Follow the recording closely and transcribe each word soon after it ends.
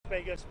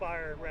Vegas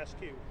Fire and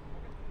Rescue.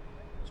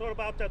 So at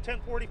about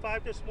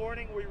 10:45 this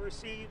morning, we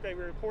received a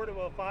report of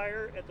a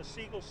fire at the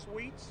Siegel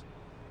Suites,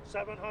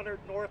 700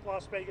 North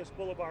Las Vegas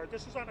Boulevard.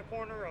 This is on the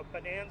corner of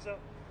Bonanza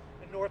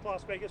and North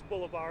Las Vegas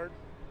Boulevard.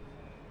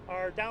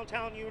 Our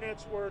downtown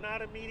units were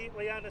not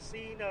immediately on the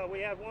scene. We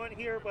had one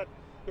here, but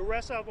the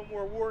rest of them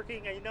were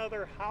working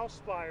another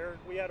house fire.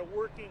 We had a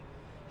working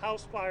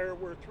house fire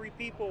where 3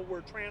 people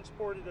were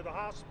transported to the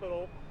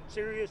hospital.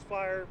 Serious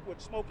fire with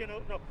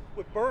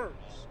with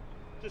burns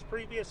just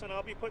previous, and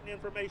I'll be putting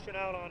information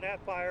out on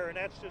that fire, and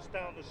that's just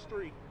down the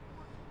street.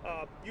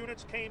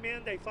 Units came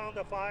in, they found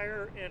a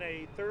fire in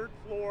a 3rd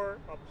floor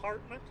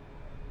apartment.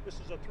 This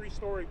is a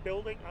 3-story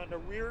building. On the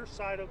rear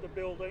side of the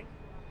building,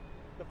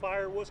 the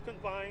fire was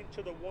confined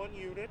to the 1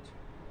 unit.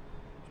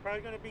 There's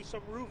probably going to be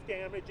some roof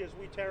damage as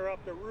we tear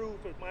up the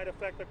roof. It might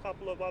affect a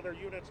couple of other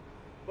units,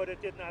 but it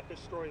did not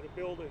destroy the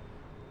building.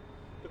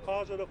 The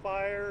cause of the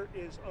fire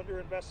is under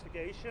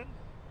investigation.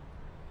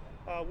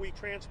 We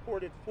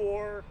transported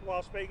 4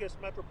 Las Vegas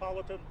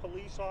Metropolitan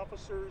Police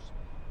officers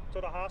to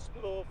the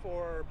hospital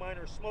for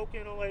minor smoke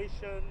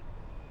inhalation,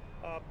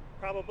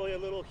 probably a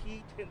little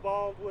heat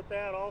involved with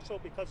that also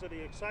because of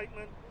the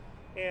excitement,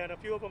 and a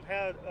few of them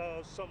had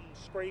some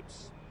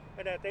scrapes,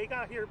 and that they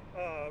got here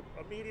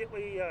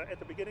immediately at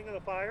the beginning of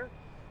the fire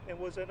and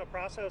was in the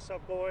process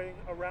of going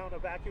around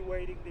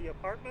evacuating the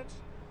apartments.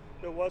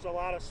 There was a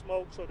lot of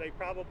smoke, so they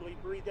probably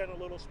breathed in a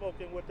little smoke,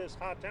 and with this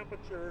hot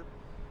temperature,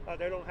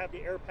 they don't have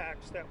the air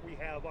packs that we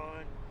have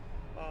on.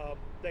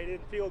 They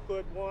didn't feel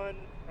good. One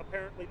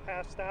apparently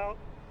passed out,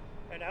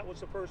 and that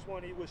was the first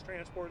one. He was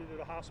transported to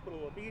the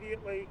hospital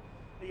immediately.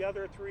 The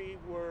other 3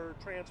 were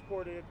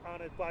transported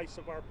on advice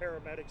of our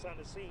paramedics on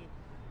the scene.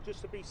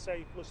 Just to be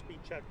safe, let's be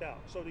checked out.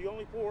 So the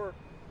only 4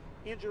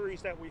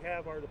 injuries that we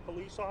have are the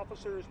police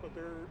officers, but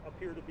they're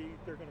going to be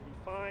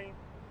fine.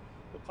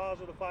 The cause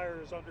of the fire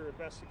is under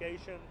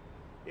investigation.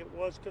 It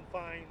was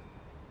confined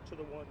to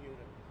the 1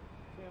 unit.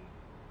 Tim,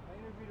 I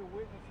interviewed a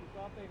witness who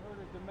thought they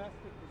heard a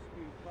domestic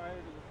dispute prior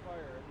to the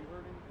fire. Have you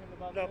heard anything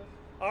about this?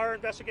 Our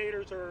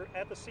investigators are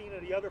at the scene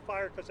of the other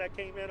fire because that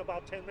came in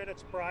about 10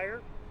 minutes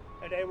prior,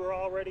 and they were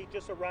already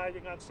just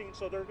arriving on scene.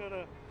 So they're going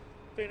to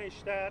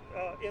finish that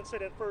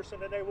incident first,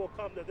 and then they will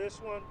come to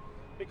this one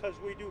because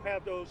we do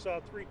have those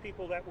 3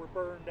 people that were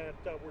burned that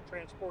were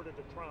transported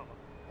to trauma.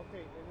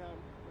 Okay, and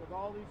with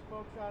all these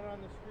folks out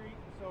on the street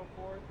and so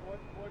forth,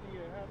 what do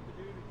you have to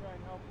do to try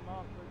and help them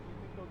out? Do you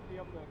think they'll be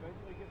able to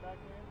eventually get back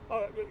in?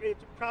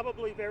 It's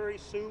probably very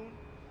soon.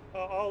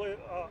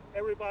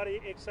 Everybody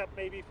except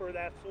maybe for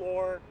that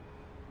floor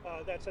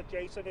that's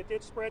adjacent. It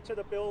did spread to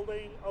the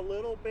building a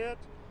little bit.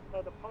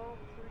 The palm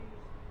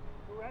trees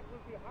directly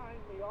behind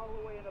me, all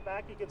the way in the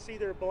back, you can see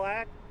they're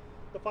black.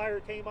 The fire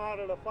came out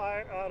of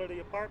the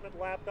apartment,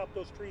 lapped up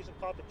those trees and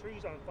caught the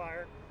trees on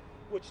fire,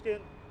 which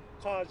then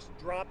caused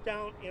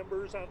drop-down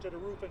embers onto the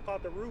roof and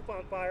caught the roof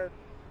on fire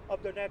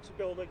of the next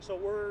building. So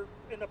we're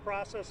in the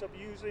process of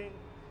using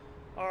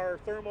our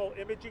thermal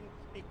imaging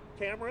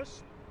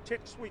cameras,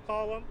 TICs we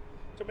call them,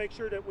 to make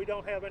sure that we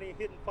don't have any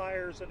hidden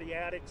fires in the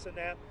attics and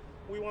that.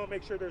 We want to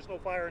make sure there's no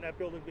fire in that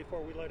building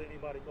before we let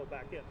anybody go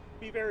back in.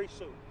 Be very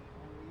soon.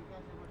 And were you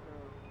guys able to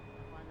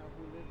find out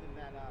who lived in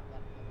that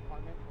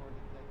apartment, or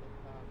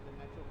did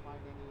Metro find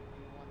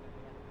anyone that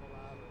they had to pull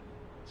out?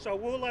 So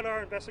we'll let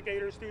our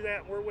investigators do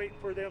that. We're waiting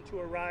for them to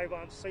arrive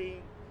on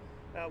scene.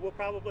 We'll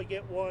probably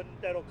get one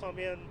that'll come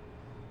in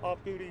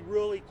off duty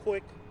really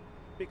quick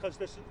because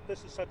this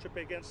is such a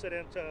big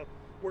incident.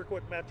 Work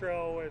with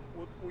Metro, and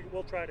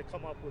we'll try to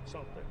come up with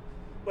something.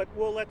 But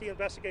we'll let the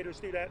investigators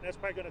do that, and that's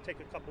probably going to take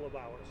a couple of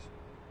hours.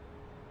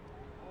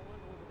 How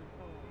long was it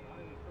until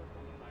water was first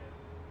on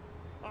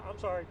the fire? I'm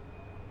sorry?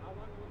 How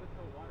long was it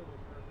until water was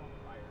first on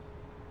the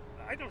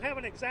fire? I don't have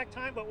an exact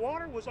time, but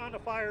water was on the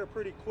fire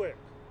pretty quick.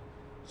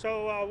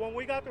 So when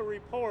we got the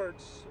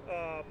reports,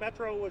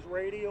 Metro was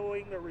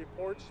radioing the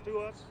reports to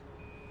us.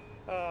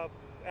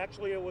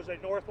 Actually, it was a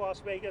North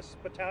Las Vegas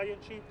battalion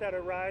chief that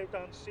arrived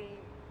on scene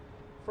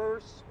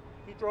first.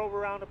 He drove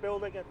around the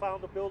building and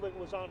found the building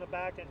was on the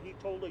back, and he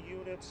told the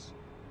units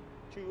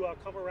to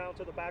come around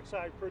to the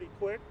backside pretty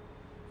quick.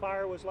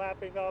 Fire was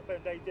lapping up,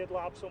 and they did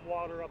lob some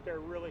water up there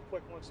really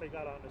quick once they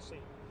got on the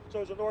scene. So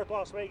it was a North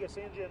Las Vegas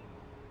engine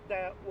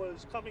that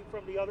was coming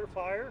from the other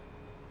fire.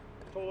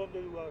 Told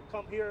them to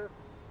come here,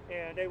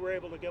 and they were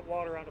able to get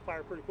water on the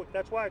fire pretty quick.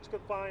 That's why it's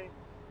confined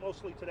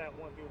mostly to that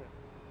 1 unit.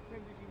 Tim,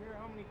 did you hear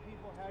how many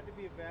people had to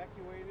be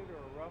evacuated, or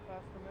a rough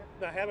estimate?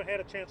 I haven't had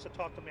a chance to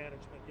talk to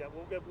management yet.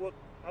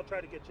 I'll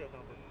try to get you a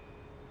number.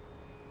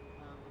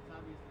 It's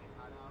obviously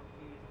hot out.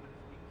 Can you kind of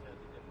speak to the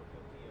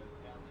difficulty of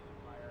battling a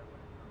fire when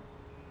it comes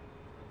to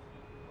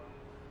heat as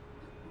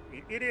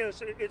well? It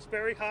is. It's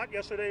very hot.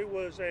 Yesterday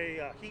was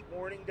a heat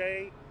warning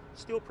day.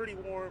 Still pretty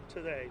warm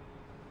today.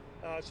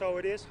 So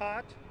it is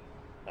hot.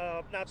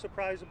 Not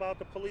surprised about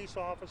the police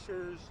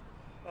officers.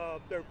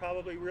 They're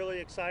probably really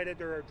excited.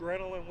 Their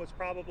adrenaline was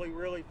probably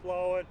really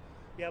flowing.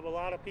 You have a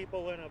lot of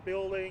people in a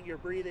building. You're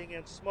breathing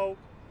in smoke,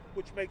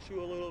 which makes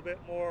you a little bit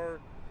more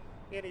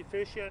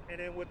inefficient. And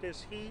then with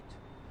this heat,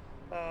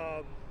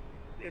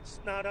 it's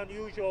not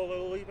unusual.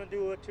 They'll even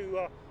do it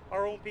to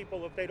our own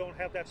people if they don't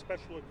have that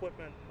special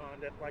equipment on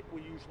that like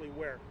we usually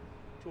wear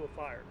to a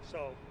fire.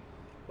 So,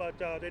 but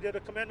they did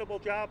a commendable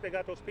job. They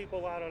got those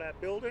people out of that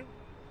building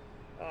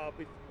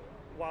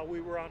while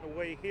we were on the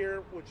way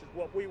here, which is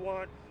what we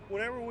want.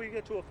 Whenever we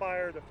get to a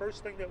fire, the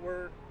first thing that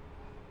we're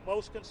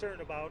most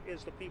concerned about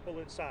is the people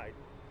inside.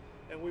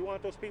 And we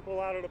want those people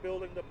out of the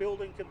building. The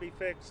building can be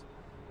fixed.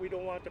 We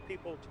don't want the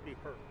people to be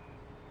hurt.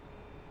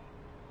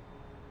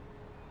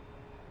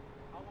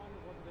 How long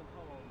was it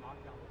until a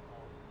knockdown was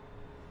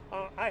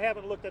called? I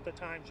haven't looked at the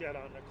times yet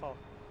on the call.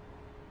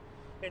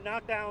 And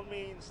knockdown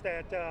means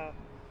that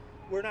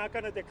we're not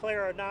going to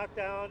declare a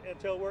knockdown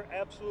until we're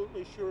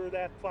absolutely sure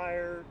that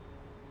fire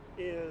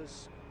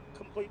is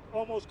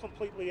almost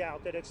completely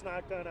out, that it's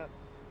not going to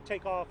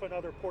take off in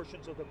other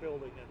portions of the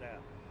building and that.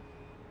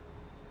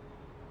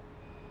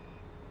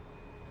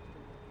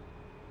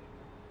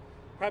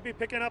 Probably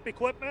picking up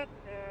equipment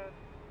and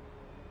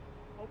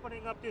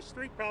opening up this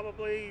street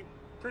probably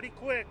pretty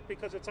quick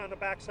because it's on the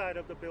back side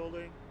of the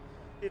building.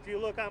 If you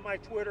look on my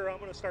Twitter, I'm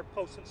going to start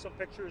posting some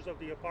pictures of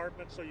the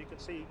apartment so you can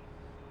see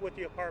what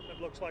the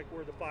apartment looks like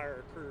where the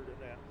fire occurred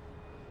and that.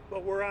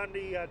 But we're on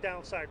the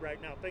downside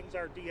right now. Things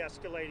are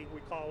de-escalating,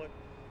 we call it.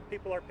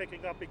 People are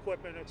picking up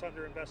equipment. It's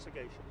under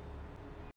investigation.